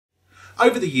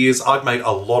Over the years, I've made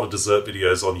a lot of dessert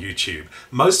videos on YouTube.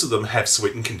 Most of them have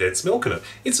sweetened condensed milk in it.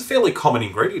 It's a fairly common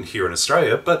ingredient here in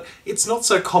Australia, but it's not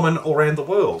so common all around the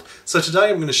world. So today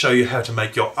I'm going to show you how to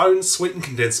make your own sweetened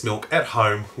condensed milk at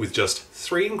home with just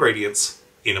 3 ingredients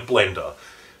in a blender.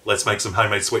 Let's make some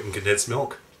homemade sweetened condensed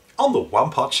milk on the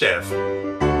One Pot Chef.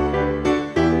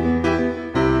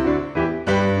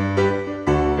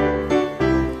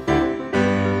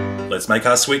 Let's make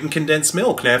our sweetened condensed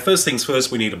milk. Now, first things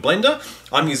first, we need a blender.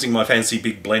 I'm using my fancy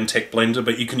big Blendtec blender,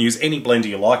 but you can use any blender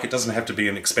you like. It doesn't have to be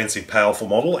an expensive, powerful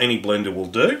model. Any blender will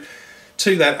do.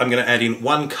 To that, I'm going to add in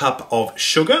 1 cup of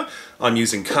sugar. I'm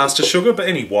using caster sugar, but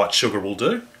any white sugar will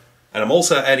do. And I'm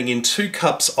also adding in 2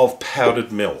 cups of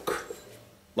powdered milk.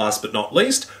 Last but not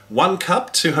least, 1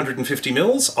 cup, 250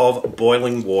 mils of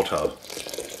boiling water.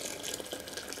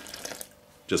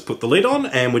 Just put the lid on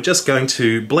and we're just going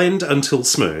to blend until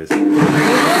smooth.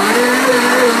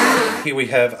 Here we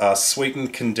have our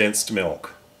sweetened condensed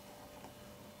milk.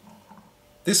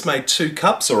 This made 2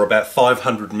 cups, or about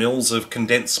 500 mils of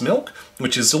condensed milk,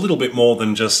 which is a little bit more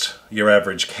than just your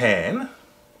average can.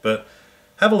 But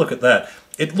have a look at that.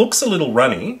 It looks a little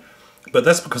runny, but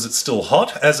that's because it's still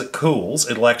hot. As it cools,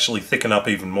 it'll actually thicken up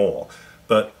even more.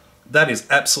 But that is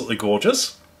absolutely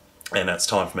gorgeous, and now it's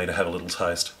time for me to have a little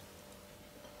taste.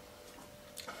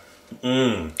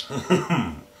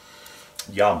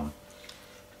 Yum.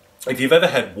 If you've ever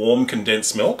had warm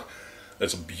condensed milk,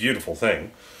 it's a beautiful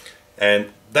thing.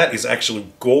 And that is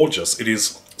actually gorgeous. It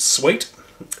is sweet,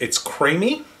 it's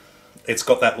creamy, it's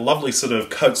got that lovely sort of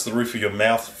coats the roof of your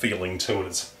mouth feeling to it.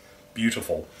 It's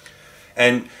beautiful.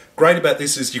 And great about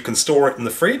this is you can store it in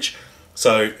the fridge,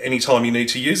 so anytime you need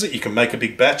to use it, you can make a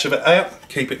big batch of it out,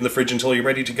 keep it in the fridge until you're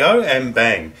ready to go, and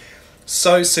bang.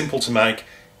 So simple to make,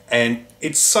 and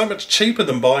it's so much cheaper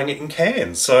than buying it in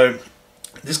cans, so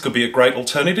this could be a great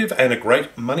alternative and a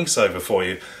great money saver for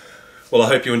you. Well, I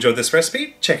hope you enjoyed this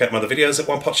recipe. Check out my other videos at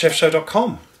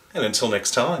OnePotChefShow.com, and until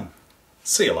next time,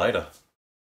 see you later.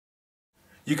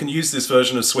 You can use this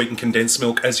version of sweetened condensed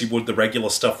milk as you would the regular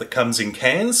stuff that comes in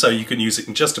cans, so you can use it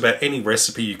in just about any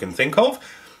recipe you can think of.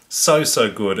 So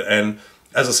good, and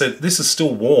as I said, this is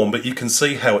still warm, but you can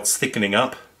see how it's thickening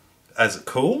up as it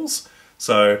cools.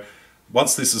 So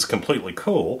once this is completely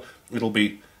cool, it'll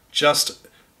be just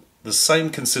the same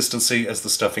consistency as the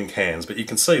stuff in cans, but you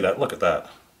can see that, look at that.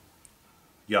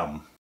 Yum.